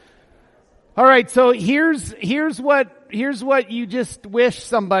All right, so here's what you just wish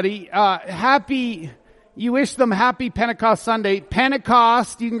somebody. You wish them happy Pentecost Sunday.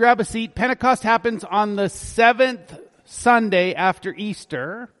 Pentecost, you can grab a seat. Pentecost happens on the 7th Sunday after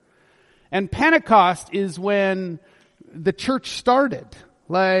Easter. And Pentecost is when the church started,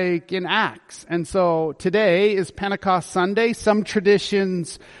 like in Acts. And so today is Pentecost Sunday. Some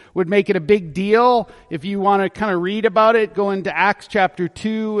traditions would make it a big deal. If you want to kind of read about it, go into Acts chapter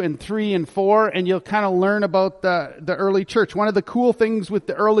 2 and 3 and 4, and you'll kind of learn about the early church. One of the cool things with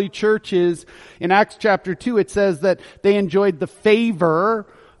the early church is, in Acts chapter 2, it says that they enjoyed the favor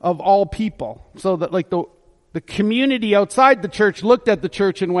of all people. So that like the community outside the church looked at the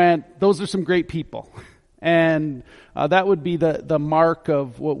church and went, those are some great people. And that would be the mark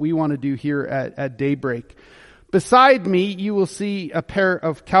of what we want to do here at Daybreak. Beside me, you will see a pair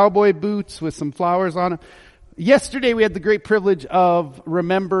of cowboy boots with some flowers on them. Yesterday, we had the great privilege of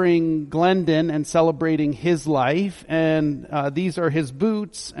remembering Glendon and celebrating his life. And these are his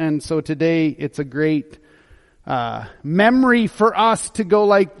boots. And so today, it's a great memory for us to go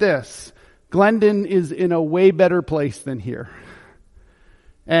like this. Glendon is in a way better place than here.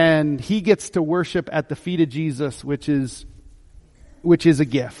 And he gets to worship at the feet of Jesus, which is a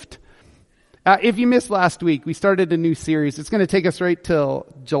gift. If you missed last week, we started a new series. It's going to take us right till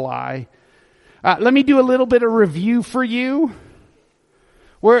July. Let me do a little bit of review for you.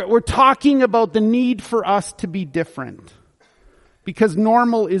 We're talking about the need for us to be different because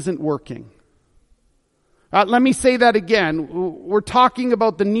normal isn't working. Let me say that again. We're talking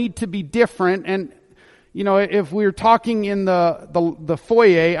about the need to be different, and you know, if we're talking in the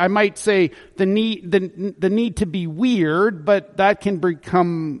foyer, I might say the need to be weird, but that can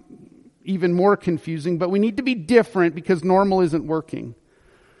become even more confusing. But we need to be different because normal isn't working.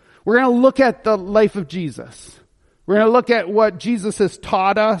 We're going to look at the life of Jesus. We're going to look at what Jesus has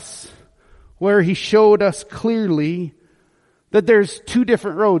taught us, where he showed us clearly that there's two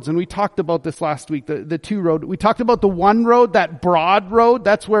different roads. And we talked about this last week, the two road. We talked about the one road, that broad road.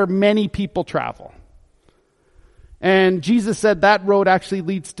 That's where many people travel. And Jesus said that road actually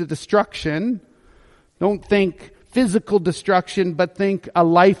leads to destruction. Don't think physical destruction, but think a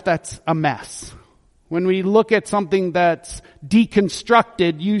life that's a mess. When we look at something that's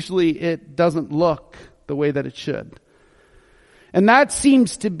deconstructed, usually it doesn't look the way that it should. And that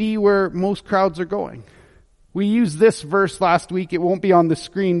seems to be where most crowds are going. We used this verse last week. It won't be on the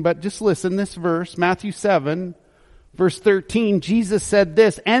screen, but just listen. This verse, Matthew 7, verse 13, Jesus said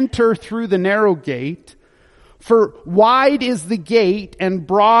this, "Enter through the narrow gate. For wide is the gate and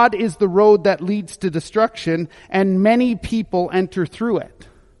broad is the road that leads to destruction, and many people enter through it."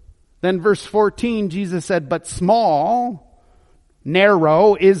 Then verse 14, Jesus said, "But small,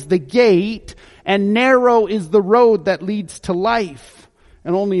 narrow is the gate, and narrow is the road that leads to life,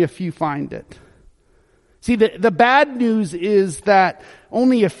 and only a few find it." See, the bad news is that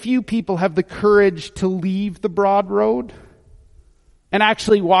only a few people have the courage to leave the broad road and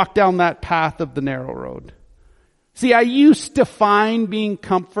actually walk down that path of the narrow road. See, I used to find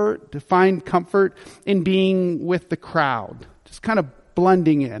comfort in being with the crowd, just kind of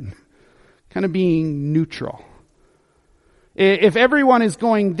blending in, kind of being neutral. If everyone is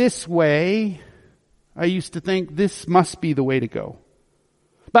going this way, I used to think this must be the way to go.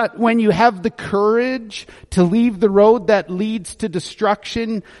 But when you have the courage to leave the road that leads to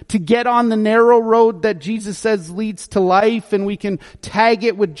destruction, to get on the narrow road that Jesus says leads to life, and we can tag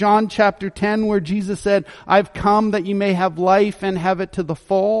it with John chapter 10 where Jesus said, "I've come that you may have life and have it to the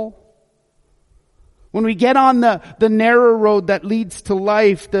full." When we get on the narrow road that leads to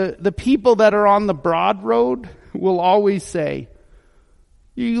life, the people that are on the broad road will always say,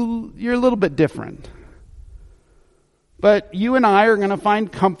 you're a little bit different. But you and I are going to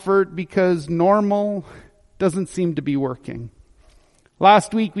find comfort because normal doesn't seem to be working.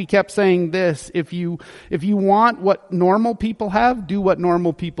 Last week we kept saying this, if you want what normal people have, do what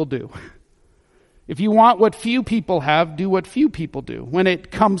normal people do. If you want what few people have, do what few people do. When it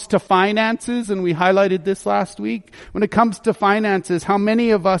comes to finances, and we highlighted this last week, when it comes to finances, how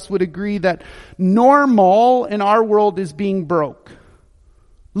many of us would agree that normal in our world is being broke?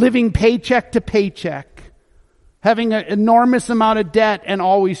 Living paycheck to paycheck. Having an enormous amount of debt and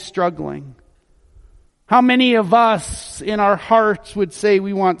always struggling. How many of us in our hearts would say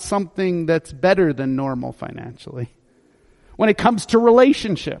we want something that's better than normal financially? When it comes to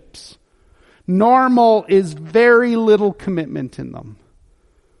relationships, normal is very little commitment in them.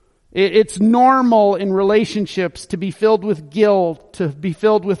 It's normal in relationships to be filled with guilt, to be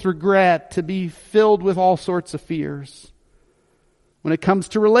filled with regret, to be filled with all sorts of fears. When it comes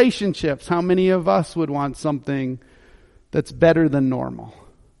to relationships, how many of us would want something that's better than normal?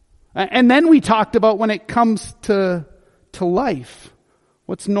 And then we talked about when it comes to life,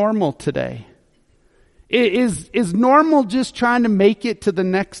 what's normal today? Is normal just trying to make it to the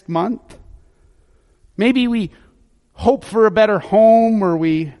next month? Maybe we hope for a better home, or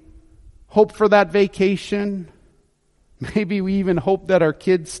we hope for that vacation. Maybe we even hope that our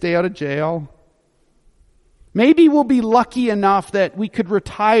kids stay out of jail. Maybe we'll be lucky enough that we could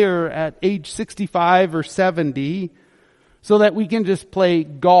retire at age 65 or 70 so that we can just play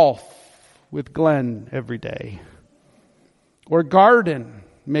golf with Glenn every day. Or garden,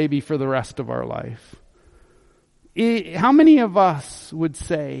 maybe for the rest of our life. How many of us would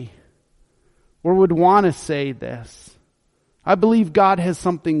say, or would want to say this? I believe God has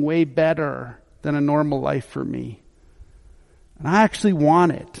something way better than a normal life for me. And I actually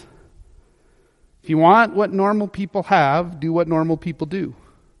want it. If you want what normal people have, do what normal people do.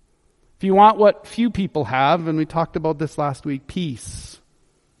 If you want what few people have, and we talked about this last week, peace,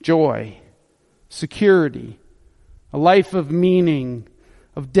 joy, security, a life of meaning,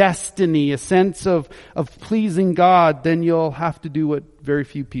 of destiny, a sense of pleasing God, then you'll have to do what very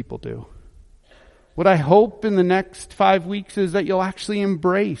few people do. What I hope in the next 5 weeks is that you'll actually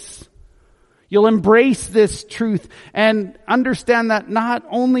embrace. You'll embrace this truth and understand that not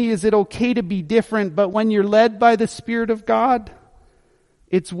only is it okay to be different, but when you're led by the Spirit of God,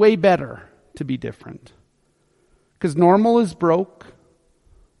 it's way better to be different. Because normal is broke.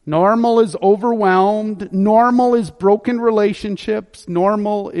 Normal is overwhelmed. Normal is broken relationships.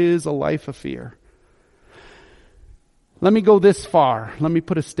 Normal is a life of fear. Let me go this far. Let me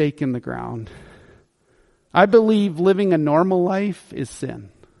put a stake in the ground. I believe living a normal life is sin.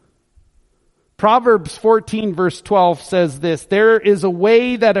 Proverbs 14 verse 12 says this, "There is a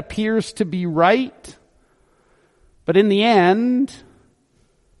way that appears to be right, but in the end,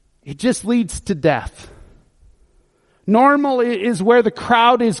 it just leads to death." Normal is where the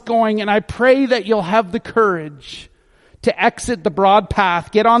crowd is going, and I pray that you'll have the courage to exit the broad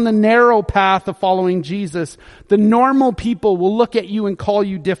path, get on the narrow path of following Jesus. The normal people will look at you and call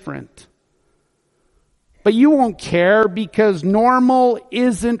you different. But you won't care because normal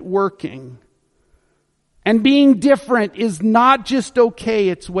isn't working. And being different is not just okay,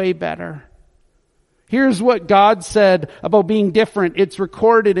 it's way better. Here's what God said about being different. It's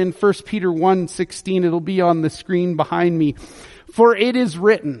recorded in 1 Peter 1:16. It'll be on the screen behind me. For it is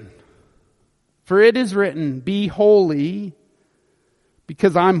written, be holy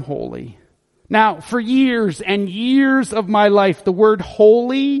because I'm holy. Now, for years and years of my life, the word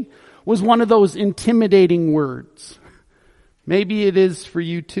holy was one of those intimidating words. Maybe it is for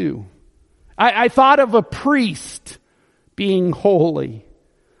you too. I thought of a priest being holy.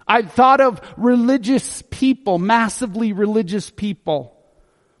 I thought of religious people, massively religious people.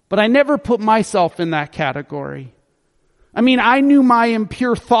 But I never put myself in that category. I mean, I knew my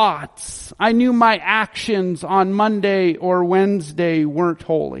impure thoughts. I knew my actions on Monday or Wednesday weren't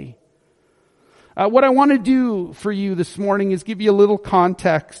holy. What I want to do for you this morning is give you a little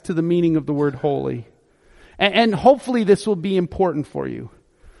context to the meaning of the word holy. And hopefully this will be important for you.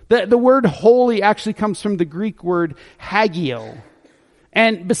 The word holy actually comes from the Greek word hagio.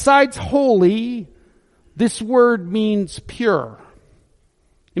 And besides holy, this word means pure.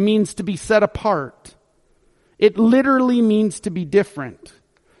 It means to be set apart. It literally means to be different.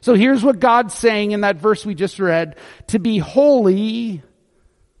 So here's what God's saying in that verse we just read. To be holy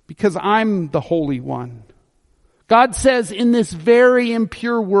because I'm the Holy One. God says in this very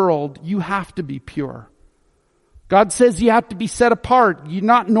impure world, you have to be pure. God says you have to be set apart. You're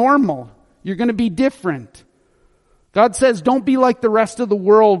not normal. You're going to be different. God says don't be like the rest of the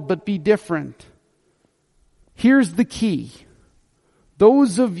world, but be different. Here's the key.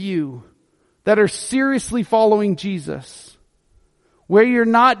 Those of you that are seriously following Jesus, where you're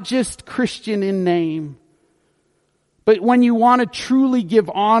not just Christian in name, but when you want to truly give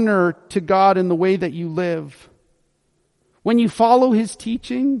honor to God in the way that you live, when you follow His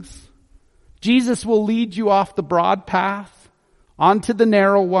teachings, Jesus will lead you off the broad path, onto the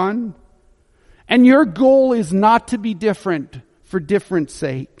narrow one. And your goal is not to be different for difference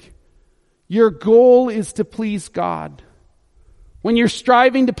sake. Your goal is to please God. When you're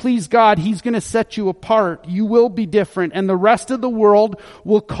striving to please God, He's going to set you apart. You will be different, and the rest of the world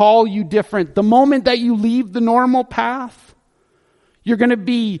will call you different. The moment that you leave the normal path, you're going to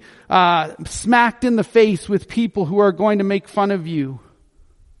be smacked in the face with people who are going to make fun of you.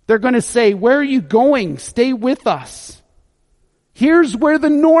 They're going to say, "Where are you going? Stay with us. Here's where the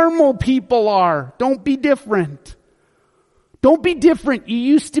normal people are. Don't be different. Don't be different. You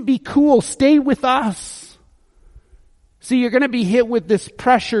used to be cool. Stay with us." See, you're going to be hit with this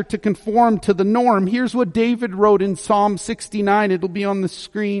pressure to conform to the norm. Here's what David wrote in Psalm 69. It'll be on the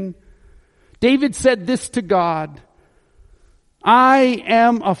screen. David said this to God, I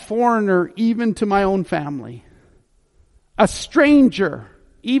am a foreigner even to my own family, a stranger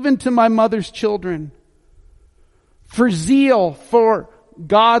even to my mother's children. For zeal for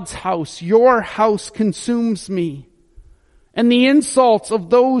God's house, your house consumes me. And the insults of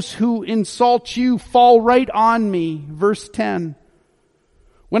those who insult you fall right on me. Verse 10.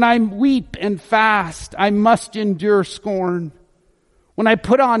 When I weep and fast, I must endure scorn. When I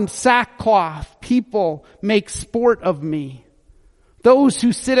put on sackcloth, people make sport of me. Those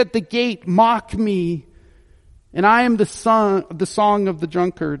who sit at the gate mock me, and I am the song of the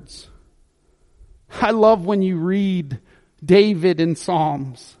drunkards. I love when you read David in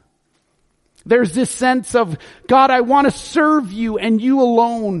Psalms. There's this sense of, God, I want to serve you and you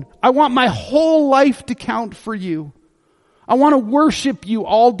alone. I want my whole life to count for you. I want to worship you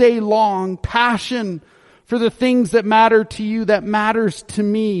all day long. Passion for the things that matter to you, that matters to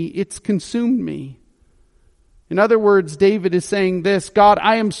me. It's consumed me. In other words, David is saying this, God,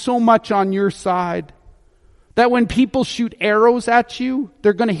 I am so much on your side that when people shoot arrows at you,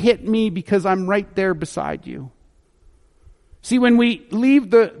 they're going to hit me because I'm right there beside you. See, when we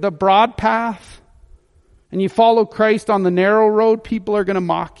leave the broad path and you follow Christ on the narrow road, people are going to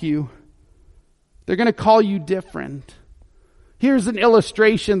mock you. They're going to call you different. Here's an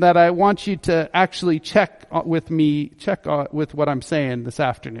illustration that I want you to actually check with what I'm saying this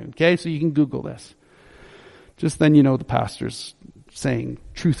afternoon. Okay, so you can Google this. Just then you know the pastor's saying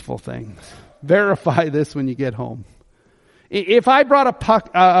truthful things. Verify this when you get home. If I brought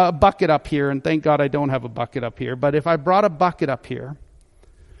a bucket up here, and thank God I don't have a bucket up here, but if I brought a bucket up here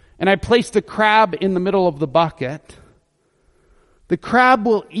and I placed a crab in the middle of the bucket, the crab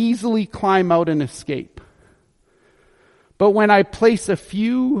will easily climb out and escape. But when I place a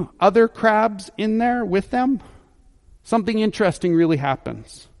few other crabs in there with them, something interesting really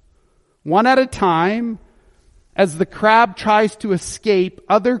happens. One at a time, as the crab tries to escape,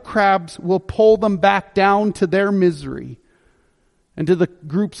 other crabs will pull them back down to their misery and to the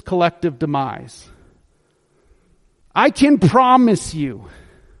group's collective demise. I can promise you,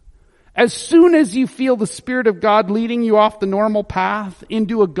 as soon as you feel the Spirit of God leading you off the normal path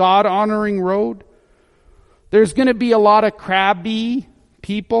into a God-honoring road, there's going to be a lot of crabby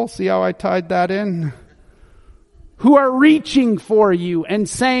people, see how I tied that in, who are reaching for you and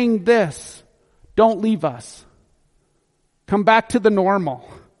saying this, don't leave us. Come back to the normal.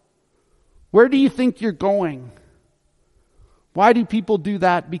 Where do you think you're going? Why do people do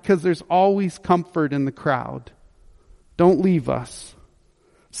that? Because there's always comfort in the crowd. Don't leave us.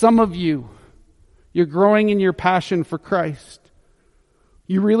 Some of you, you're growing in your passion for Christ.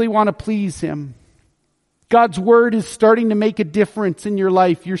 You really want to please Him. God's Word is starting to make a difference in your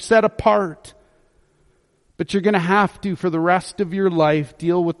life. You're set apart. But you're going to have to, for the rest of your life,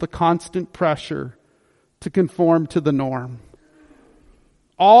 deal with the constant pressure to conform to the norm.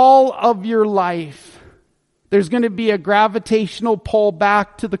 All of your life, there's going to be a gravitational pull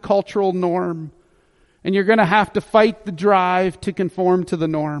back to the cultural norm. And you're going to have to fight the drive to conform to the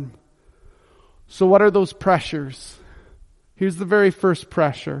norm. So what are those pressures? Here's the very first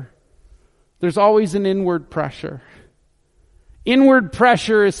pressure. There's always an inward pressure. Inward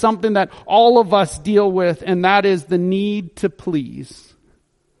pressure is something that all of us deal with, and that is the need to please.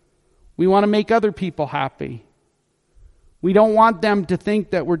 We want to make other people happy. We don't want them to think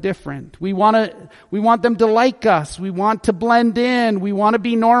that we're different. We want them to like us. We want to blend in. We want to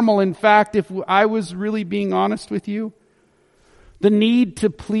be normal. In fact, if I was really being honest with you, the need to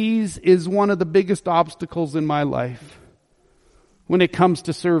please is one of the biggest obstacles in my life when it comes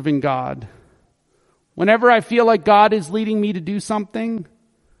to serving God. Whenever I feel like God is leading me to do something,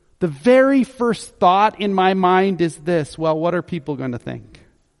 the very first thought in my mind is this, well, what are people going to think?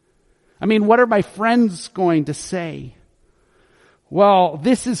 I mean, what are my friends going to say? Well,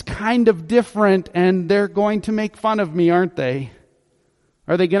 this is kind of different and they're going to make fun of me, aren't they?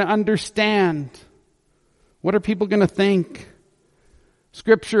 Are they going to understand? What are people going to think?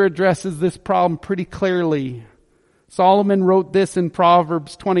 Scripture addresses this problem pretty clearly. Solomon wrote this in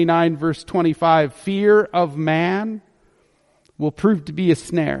Proverbs 29 verse 25. Fear of man will prove to be a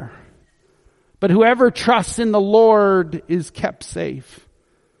snare, but whoever trusts in the Lord is kept safe.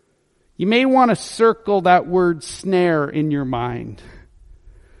 You may want to circle that word snare in your mind.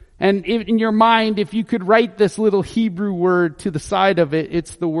 And in your mind, if you could write this little Hebrew word to the side of it,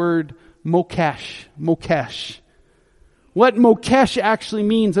 it's the word mokesh. Mokesh. What mokesh actually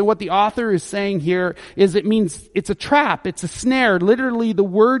means, and what the author is saying here, is it means it's a trap, it's a snare. Literally, the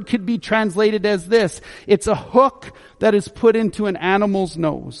word could be translated as this. It's a hook that is put into an animal's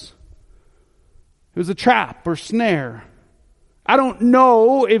nose. It was a trap or snare. I don't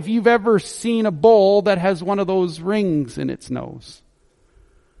know if you've ever seen a bull that has one of those rings in its nose.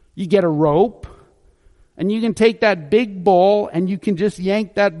 You get a rope, and you can take that big bull and you can just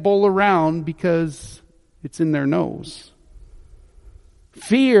yank that bull around because it's in their nose.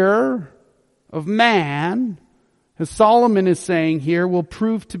 Fear of man, as Solomon is saying here, will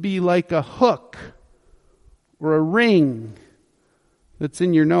prove to be like a hook or a ring that's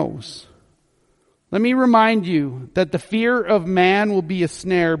in your nose. Let me remind you that the fear of man will be a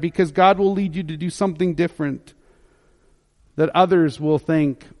snare because God will lead you to do something different that others will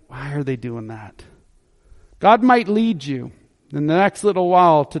think, why are they doing that? God might lead you in the next little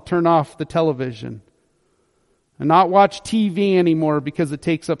while to turn off the television and not watch TV anymore because it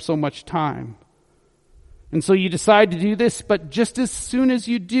takes up so much time. And so you decide to do this, but just as soon as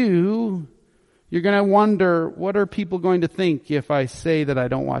you do, you're going to wonder, what are people going to think if I say that I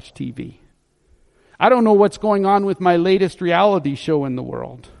don't watch TV? I don't know what's going on with my latest reality show in the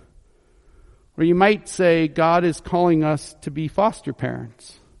world. Or you might say, God is calling us to be foster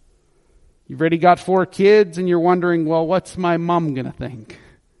parents. You've already got 4 kids and you're wondering, well, what's my mom going to think?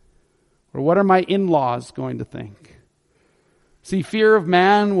 Or what are my in-laws going to think? See, fear of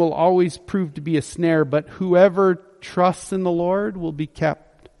man will always prove to be a snare, but whoever trusts in the Lord will be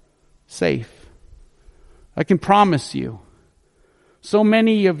kept safe. I can promise you. So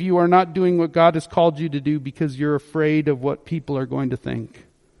many of you are not doing what God has called you to do because you're afraid of what people are going to think.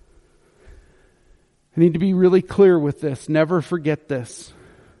 I need to be really clear with this. Never forget this.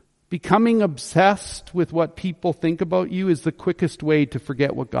 Becoming obsessed with what people think about you is the quickest way to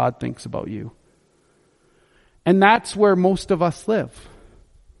forget what God thinks about you. And that's where most of us live.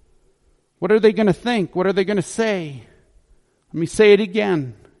 What are they going to think? What are they going to say? Let me say it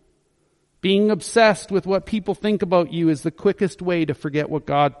again. Being obsessed with what people think about you is the quickest way to forget what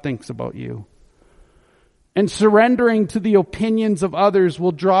God thinks about you. And surrendering to the opinions of others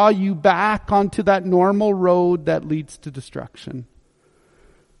will draw you back onto that normal road that leads to destruction.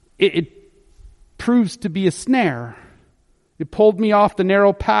 It proves to be a snare. It pulled me off the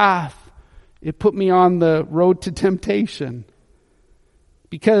narrow path. It put me on the road to temptation.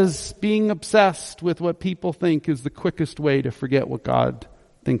 Because being obsessed with what people think is the quickest way to forget what God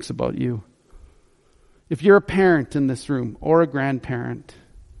thinks about you. If you're a parent in this room or a grandparent,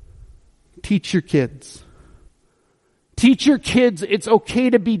 teach your kids. Teach your kids it's okay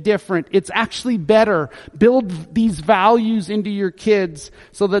to be different. It's actually better. Build these values into your kids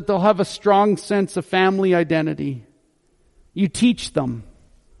so that they'll have a strong sense of family identity. You teach them.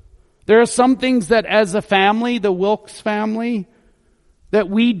 There are some things that as a family, the Wilkes family, that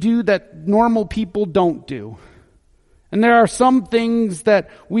we do that normal people don't do. And there are some things that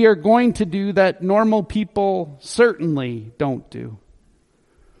we are going to do that normal people certainly don't do.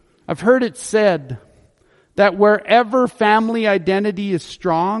 I've heard it said that wherever family identity is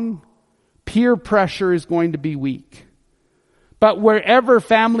strong, peer pressure is going to be weak. But wherever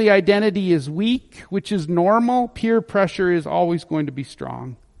family identity is weak, which is normal, peer pressure is always going to be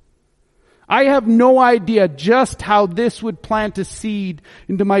strong. I have no idea just how this would plant a seed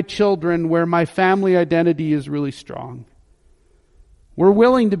into my children where my family identity is really strong. We're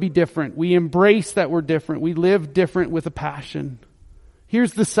willing to be different. We embrace that we're different. We live different with a passion.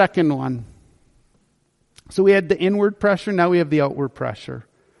 Here's the second one. So we had the inward pressure, now we have the outward pressure.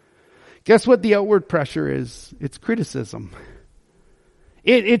 Guess what the outward pressure is? It's criticism.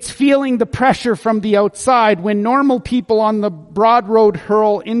 It's feeling the pressure from the outside when normal people on the broad road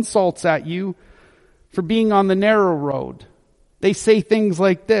hurl insults at you for being on the narrow road. They say things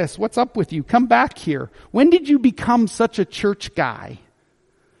like this, "What's up with you? Come back here. When did you become such a church guy?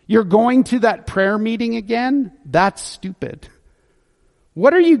 You're going to that prayer meeting again? That's stupid.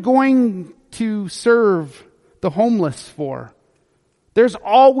 What are you going to serve the homeless for? There's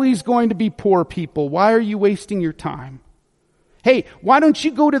always going to be poor people. Why are you wasting your time? Hey, why don't you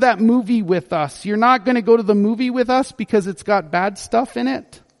go to that movie with us? You're not going to go to the movie with us because it's got bad stuff in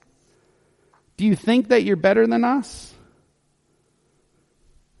it? Do you think that you're better than us?"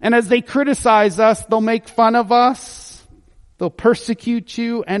 And as they criticize us, they'll make fun of us. They'll persecute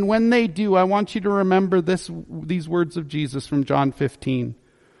you. And when they do, I want you to remember these words of Jesus from John 15.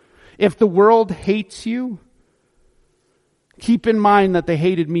 If the world hates you, keep in mind that they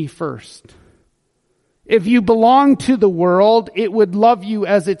hated me first. If you belong to the world, it would love you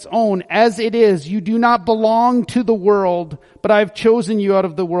as its own. As it is, you do not belong to the world, but I have chosen you out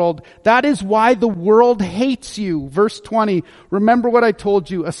of the world. That is why the world hates you. Verse 20, remember what I told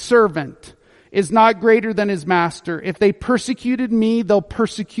you. A servant is not greater than his master. If they persecuted me, they'll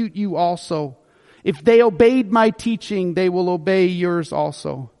persecute you also. If they obeyed my teaching, they will obey yours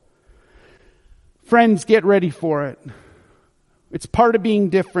also. Friends, get ready for it. It's part of being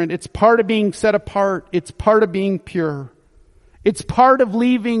different. It's part of being set apart. It's part of being pure. It's part of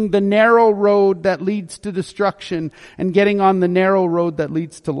leaving the narrow road that leads to destruction and getting on the narrow road that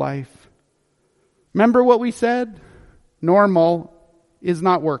leads to life. Remember what we said? Normal is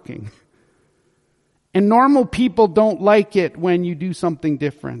not working. And normal people don't like it when you do something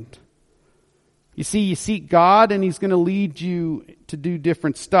different. You see, you seek God and He's going to lead you to do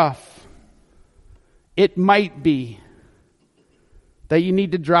different stuff. It might be that you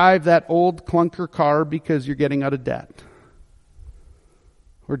need to drive that old clunker car because you're getting out of debt.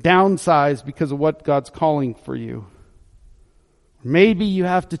 Or downsize because of what God's calling for you. Maybe you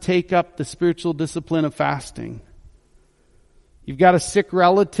have to take up the spiritual discipline of fasting. You've got a sick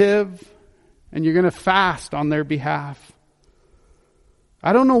relative and you're going to fast on their behalf.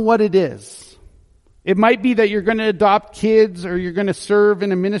 I don't know what it is. It might be that you're going to adopt kids, or you're going to serve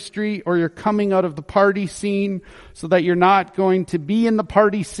in a ministry, or you're coming out of the party scene so that you're not going to be in the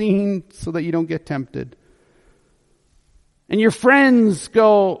party scene so that you don't get tempted. And your friends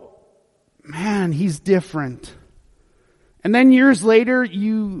go, man, he's different. And then years later,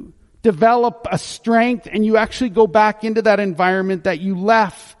 you develop a strength and you actually go back into that environment that you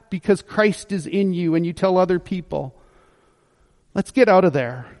left because Christ is in you, and you tell other people, let's get out of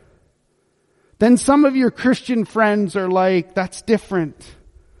there. Then some of your Christian friends are like, that's different.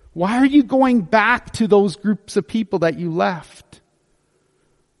 Why are you going back to those groups of people that you left?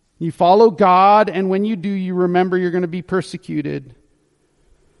 You follow God, and when you do, you remember you're going to be persecuted.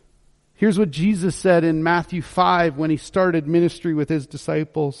 Here's what Jesus said in Matthew 5 when He started ministry with His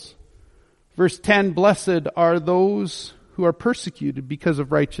disciples. Verse 10, blessed are those who are persecuted because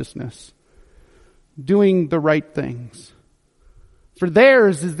of righteousness, doing the right things. For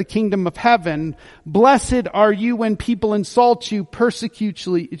theirs is the kingdom of heaven. Blessed are you when people insult you, persecute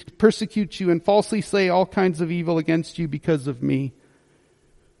you, and falsely say all kinds of evil against you because of me.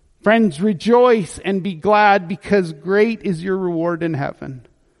 Friends, rejoice and be glad, because great is your reward in heaven.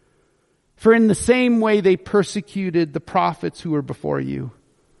 For in the same way they persecuted the prophets who were before you.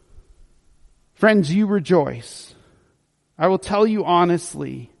 Friends, you rejoice. I will tell you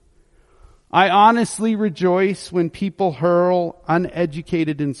honestly, I honestly rejoice when people hurl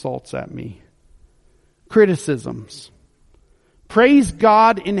uneducated insults at me, criticisms. Praise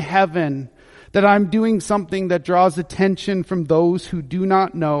God in heaven that I'm doing something that draws attention from those who do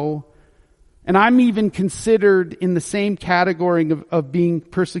not know, and I'm even considered in the same category of being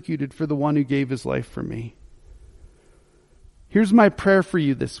persecuted for the one who gave His life for me. Here's my prayer for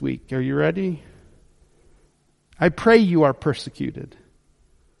you this week. Are you ready? I pray you are persecuted.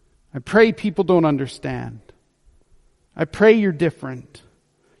 I pray people don't understand. I pray you're different.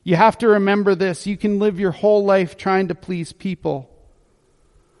 You have to remember this. You can live your whole life trying to please people,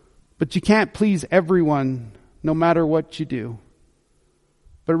 but you can't please everyone no matter what you do.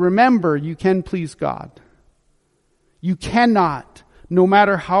 But remember, you can please God. You cannot, no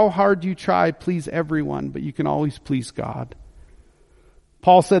matter how hard you try, please everyone, but you can always please God.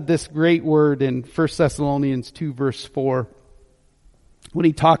 Paul said this great word in 1 Thessalonians 2 verse 4. When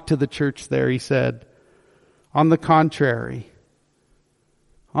he talked to the church there, he said, on the contrary,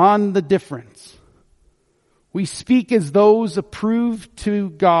 on the difference, we speak as those approved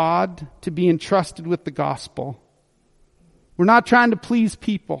to God to be entrusted with the gospel. We're not trying to please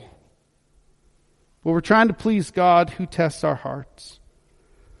people, but we're trying to please God who tests our hearts.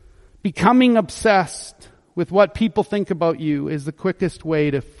 Becoming obsessed with what people think about you is the quickest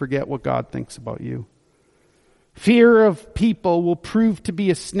way to forget what God thinks about you. Fear of people will prove to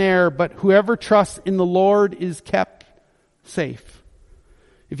be a snare, but whoever trusts in the Lord is kept safe.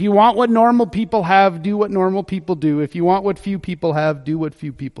 If you want what normal people have, do what normal people do. If you want what few people have, do what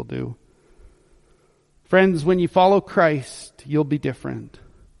few people do. Friends, when you follow Christ, you'll be different.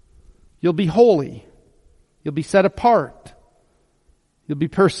 You'll be holy. You'll be set apart. You'll be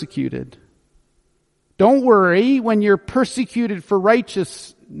persecuted. Don't worry when you're persecuted for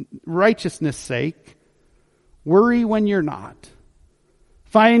righteousness' sake. Worry when you're not.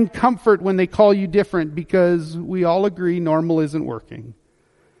 Find comfort when they call you different, because we all agree normal isn't working.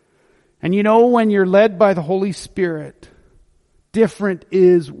 And you know, when you're led by the Holy Spirit, different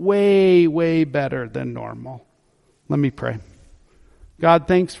is way, way better than normal. Let me pray. God,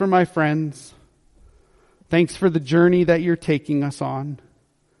 thanks for my friends. Thanks for the journey that you're taking us on.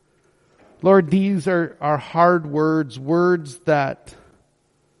 Lord, these are hard words, words that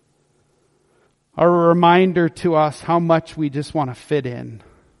are a reminder to us how much we just want to fit in.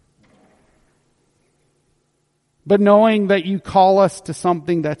 But knowing that you call us to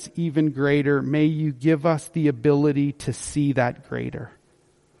something that's even greater, may you give us the ability to see that greater.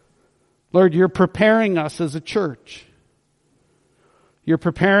 Lord, you're preparing us as a church. You're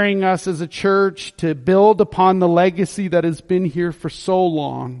preparing us as a church to build upon the legacy that has been here for so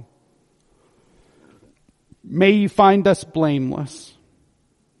long. May you find us blameless.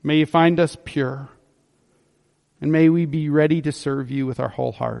 May you find us pure. And may we be ready to serve you with our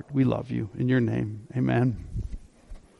whole heart. We love you. In your name, amen.